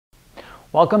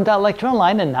Welcome to Electron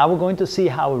Line, and now we're going to see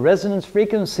how resonance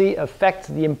frequency affects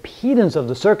the impedance of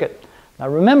the circuit. Now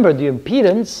remember, the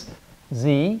impedance,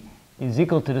 Z, is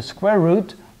equal to the square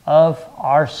root of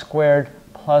R squared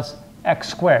plus X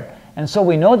squared. And so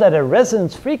we know that at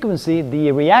resonance frequency, the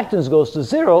reactance goes to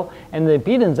 0, and the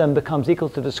impedance then becomes equal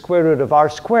to the square root of R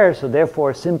squared, so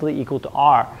therefore simply equal to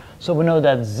R. So we know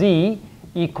that Z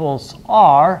equals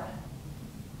R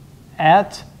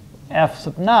at F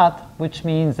sub naught, which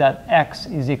means that X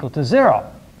is equal to 0.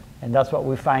 And that's what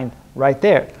we find right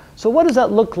there. So what does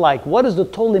that look like? What does the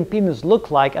total impedance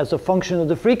look like as a function of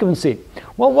the frequency?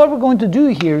 Well, what we're going to do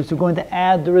here is we're going to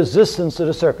add the resistance to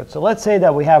the circuit. So let's say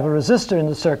that we have a resistor in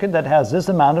the circuit that has this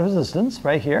amount of resistance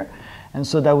right here. And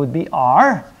so that would be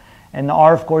R. And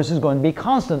R, of course, is going to be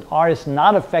constant. R is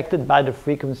not affected by the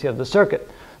frequency of the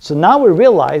circuit. So now we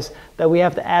realize that we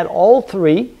have to add all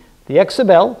three, the X sub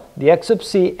L, the X sub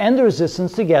C, and the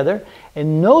resistance together.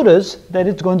 And notice that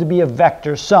it's going to be a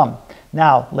vector sum.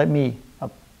 Now, let me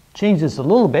change this a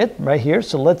little bit right here.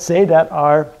 So let's say that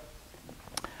our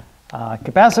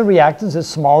capacitive reactance is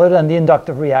smaller than the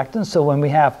inductive reactance. So when we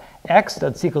have X,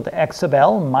 that's equal to X sub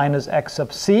L minus X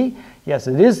sub C. Yes,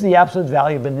 it is the absolute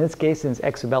value, but in this case, since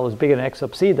X sub L is bigger than X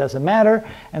sub C, it doesn't matter.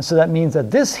 And so that means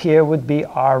that this here would be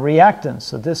our reactance.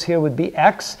 So this here would be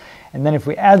X. And then if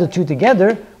we add the two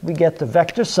together, we get the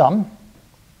vector sum.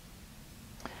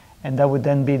 And that would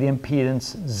then be the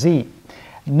impedance Z.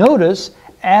 Notice,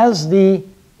 as the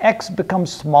X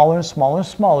becomes smaller and smaller and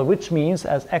smaller, which means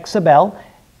as X sub L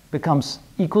becomes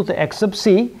equal to X sub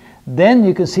C, then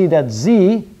you can see that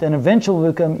Z then eventually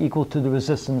will become equal to the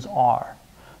resistance R.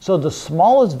 So the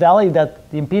smallest value that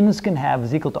the impedance can have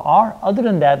is equal to R. Other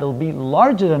than that, it'll be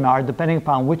larger than R depending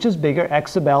upon which is bigger,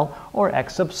 X sub L or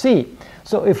X sub C.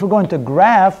 So if we're going to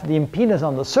graph the impedance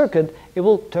on the circuit, it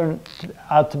will turn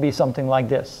out to be something like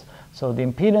this. So the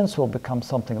impedance will become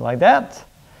something like that.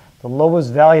 The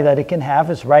lowest value that it can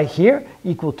have is right here,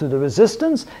 equal to the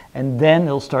resistance, and then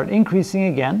it'll start increasing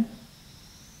again.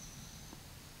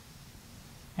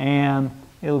 And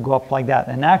it'll go up like that.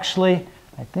 And actually,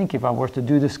 I think if I were to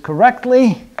do this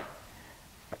correctly,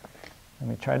 let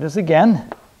me try this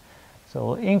again.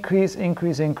 So it'll increase,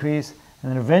 increase, increase,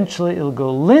 and then eventually it'll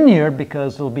go linear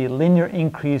because it'll be a linear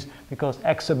increase because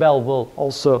X sub L will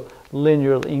also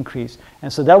linearly increase.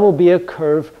 And so that will be a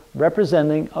curve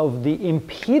representing of the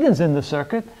impedance in the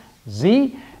circuit,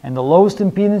 Z, and the lowest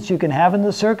impedance you can have in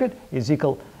the circuit is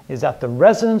at the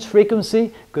resonance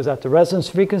frequency, because at the resonance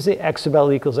frequency, X sub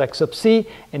L equals X sub C,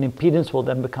 and impedance will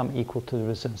then become equal to the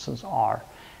resistance R.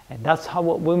 And that's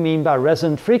what we mean by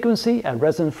resonant frequency. At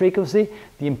resonant frequency,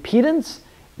 the impedance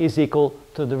is equal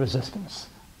to the resistance.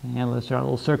 And let's draw a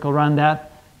little circle around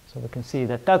that so we can see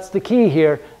that that's the key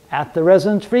here. At the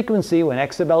resonance frequency, when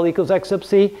X sub L equals X sub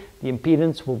C, the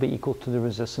impedance will be equal to the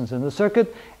resistance in the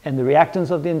circuit, and the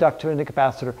reactance of the inductor and the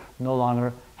capacitor no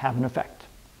longer have an effect.